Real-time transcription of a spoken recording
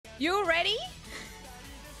You ready?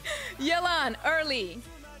 Yelan, early.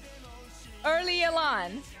 Early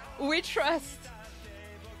Yelan. We trust.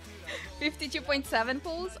 52.7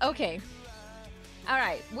 pulls? Okay.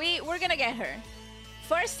 Alright, we're gonna get her.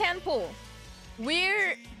 First 10 pull.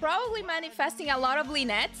 We're probably manifesting a lot of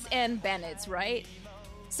Linettes and Bennett's, right?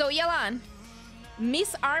 So Yelan,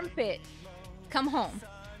 Miss Armpit, come home.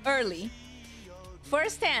 Early.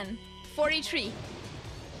 First 10, 43.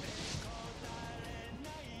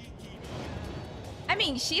 I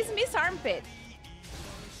mean, she's Miss Armpit.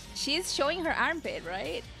 She's showing her armpit,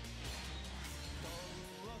 right?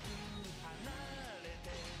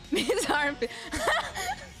 Miss Armpit.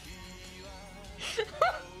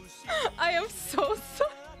 I am so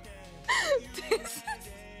sorry. This is...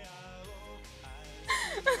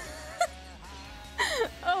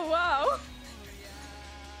 Oh, wow.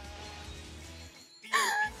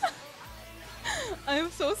 I am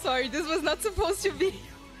so sorry. This was not supposed to be...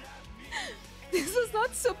 This was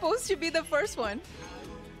not supposed to be the first one.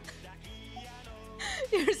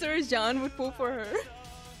 Your Sir John would pull for her.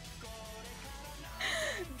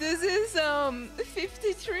 This is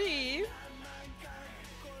 53.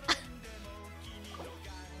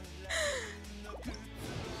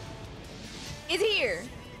 It's here.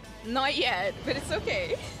 Not yet, but it's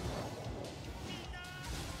okay.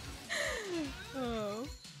 Oh.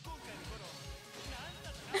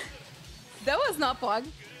 That was not Pog.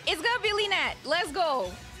 It's gonna be Lynette. Let's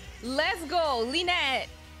go. Let's go, Lynette.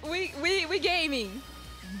 We gaming.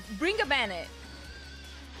 Bring a Bennett.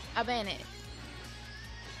 A Bennett.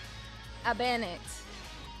 A Bennett.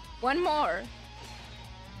 One more.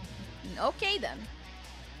 Okay then.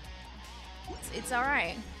 It's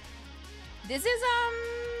alright. This is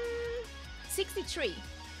 63.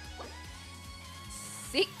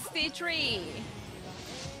 63.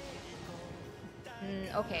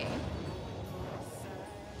 Okay.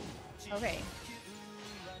 Okay.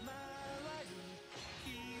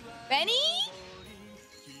 Benny?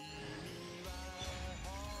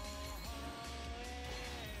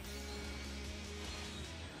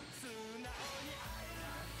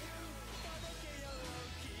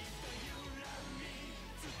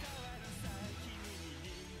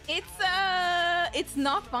 It's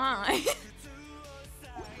not fine.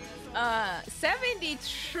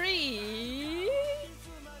 73.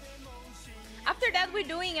 After that, we're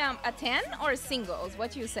doing a 10 or singles.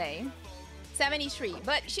 What you say? 73.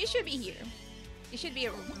 But she should be here. She should be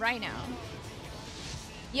right now.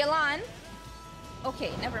 Yelan.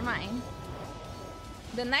 Okay, never mind.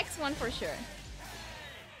 The next one for sure.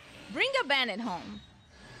 Bring a Bennett home.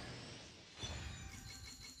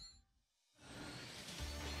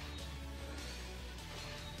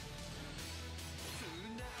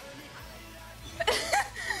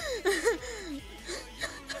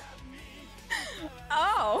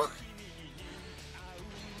 Oh.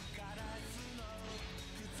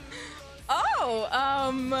 Oh,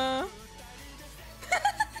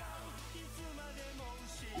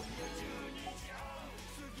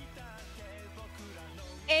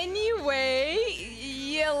 Anyway,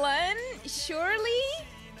 Yelan, surely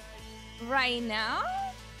right now?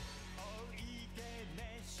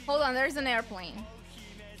 Hold on, there's an airplane.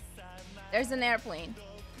 There's an airplane.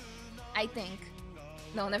 I think.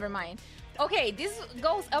 No, never mind. Okay, this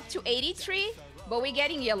goes up to 83, but we're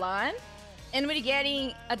getting Yelan, and we're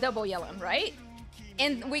getting a double Yelan, right?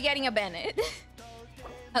 And we're getting a Bennett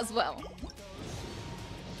as well.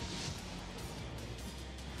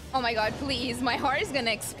 Oh my god, please, my heart is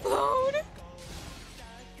gonna explode.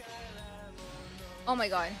 Oh my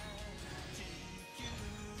god.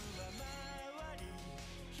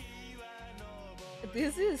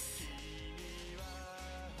 This is...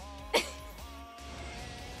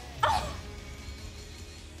 Oh!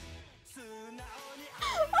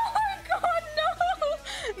 Oh my god, no!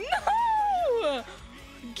 No!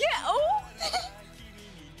 Get out!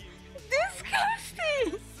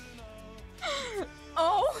 Disgusting!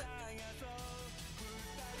 Oh!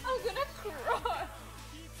 I'm gonna cry!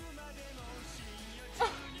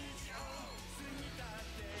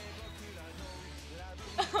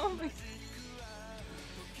 Oh my god.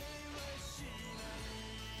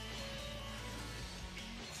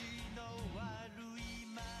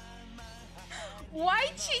 Why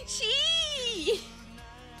Chi-Chi?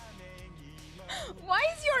 Why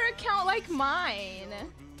is your account like mine?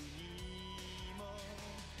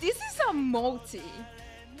 This is a multi.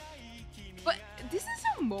 But this is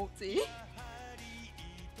a multi.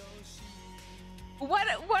 What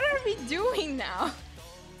are we doing now?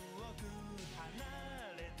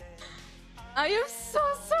 I am so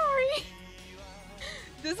sorry.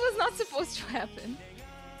 This was not supposed to happen.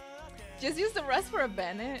 Just use the rest for a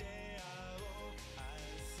Bennett.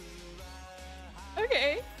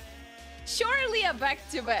 Okay. Surely a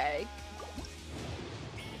back-to-back.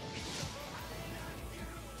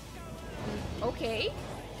 Okay.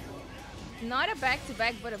 Not a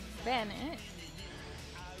back-to-back, but a Bennett.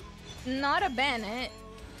 Not a Bennett.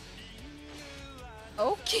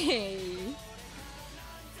 Okay.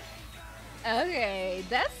 Okay,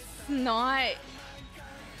 that's not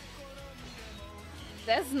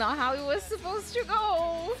how it was supposed to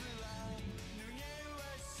go.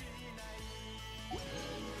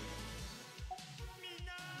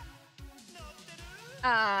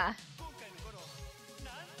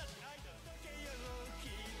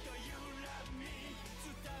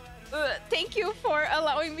 Thank you for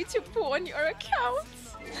allowing me to put on your account.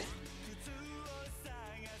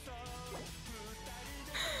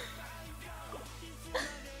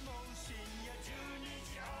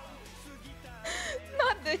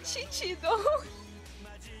 Not the chichi though.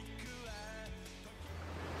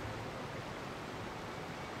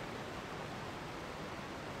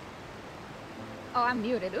 Oh, I'm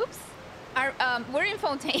muted. Oops. We're in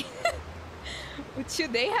Fontaine.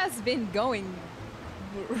 Today has been going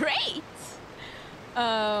great.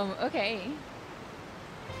 Okay.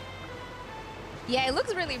 Yeah, it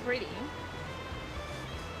looks really pretty.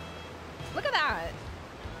 Look at that.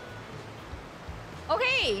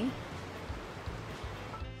 Okay.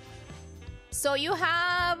 So you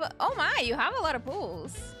have, oh my, you have a lot of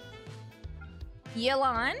pools.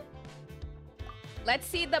 Yelan. Let's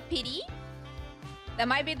see the pity. That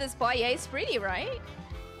might be the spot. Yeah, it's pretty, right?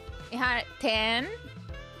 It had 10,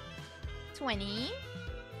 20,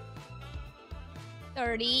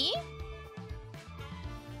 30,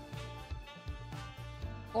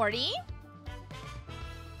 40,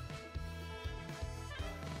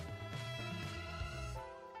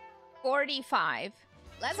 45.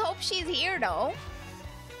 Let's hope she's here though.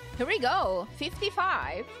 Here we go.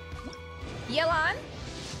 55. Yelan.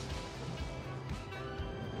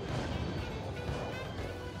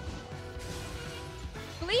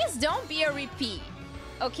 Please don't be a repeat.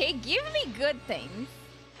 Okay, give me good things.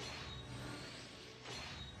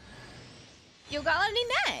 You got a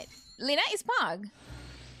Lynette. Lynette is Pog.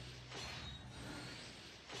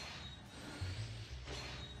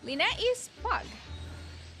 Lynette is Pog.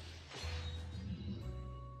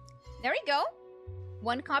 There we go.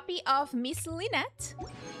 One copy of Miss Lynette.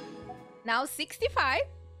 Now 65.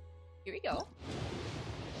 Here we go.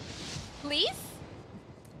 Please?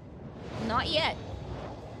 Not yet.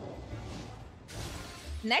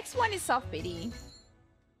 Next one is Soft Pity.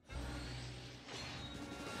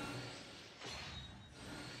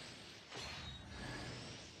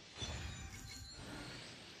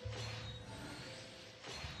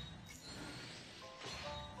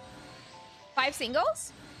 Five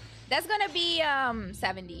singles? That's gonna be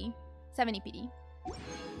 70 PD.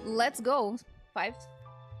 Let's go. Five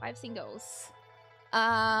singles.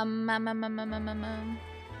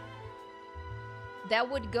 That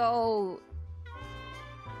would go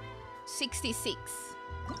 66.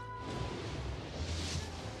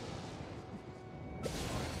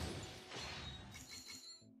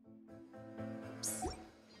 Oops.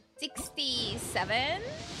 67.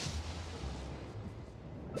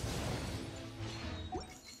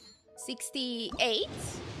 68.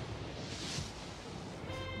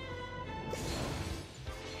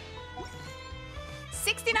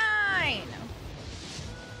 69.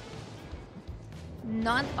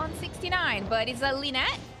 Not on 69, but it's a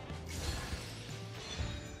Lynette.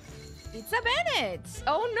 It's a Bennett.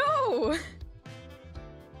 Oh no.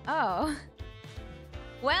 Oh.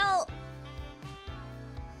 Well.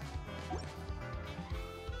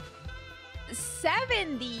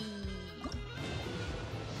 70.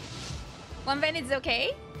 One Bennett's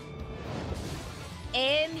okay.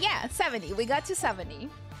 And yeah, 70. We got to 70.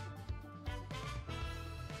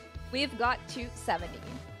 We've got to 70.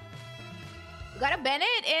 We got a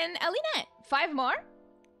Bennett and a Lynette. 5 more.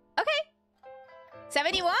 Okay.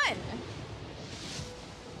 71.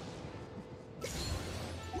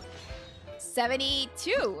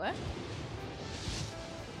 72.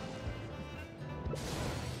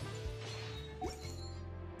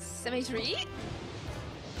 73.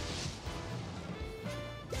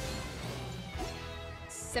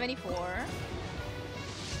 74.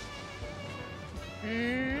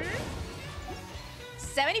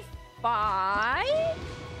 75.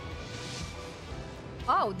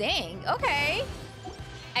 Oh, dang. Okay.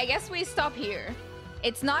 I guess we stop here.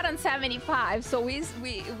 It's not on 75, so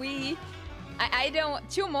I don't...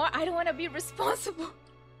 2 more? I don't want to be responsible.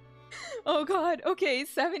 Oh, God. Okay,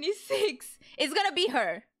 76. It's gonna be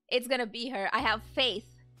her. It's gonna be her. I have faith.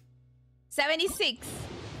 76.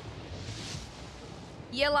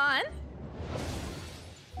 Yelan.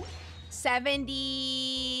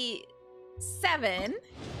 77.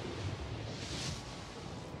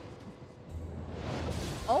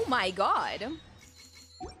 Oh my god.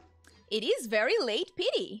 It is very late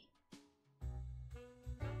pity.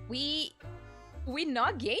 We're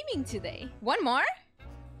not gaming today. One more?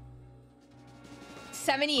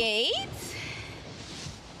 78.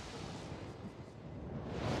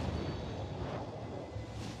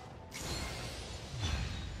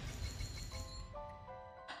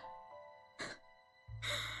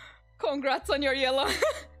 Congrats on your yellow.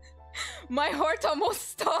 My heart almost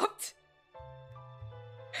stopped.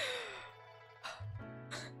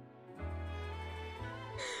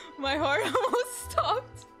 My heart almost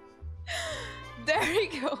stopped. There we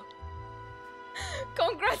go.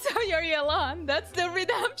 Congrats on your Yelan. That's the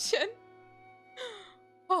redemption.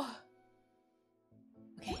 Oh.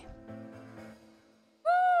 Okay.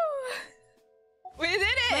 Woo. We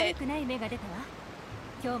did it!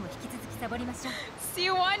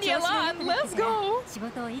 C1 Yelan, let's go!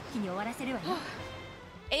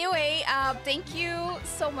 Anyway, thank you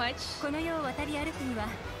so much for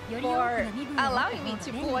allowing me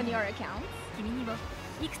to pull on your account.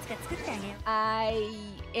 I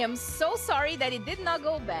am so sorry that it did not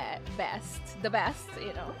go the best,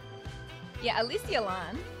 you know. Yeah, at least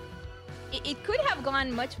Yelan. It could have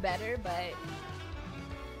gone much better, but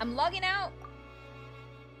I'm logging out.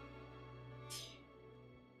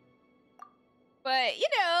 But you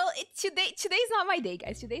know, today's not my day,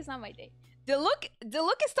 guys. Today's not my day. The look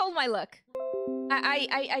stole my luck.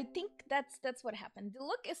 I think that's what happened. The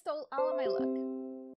look stole all of my luck.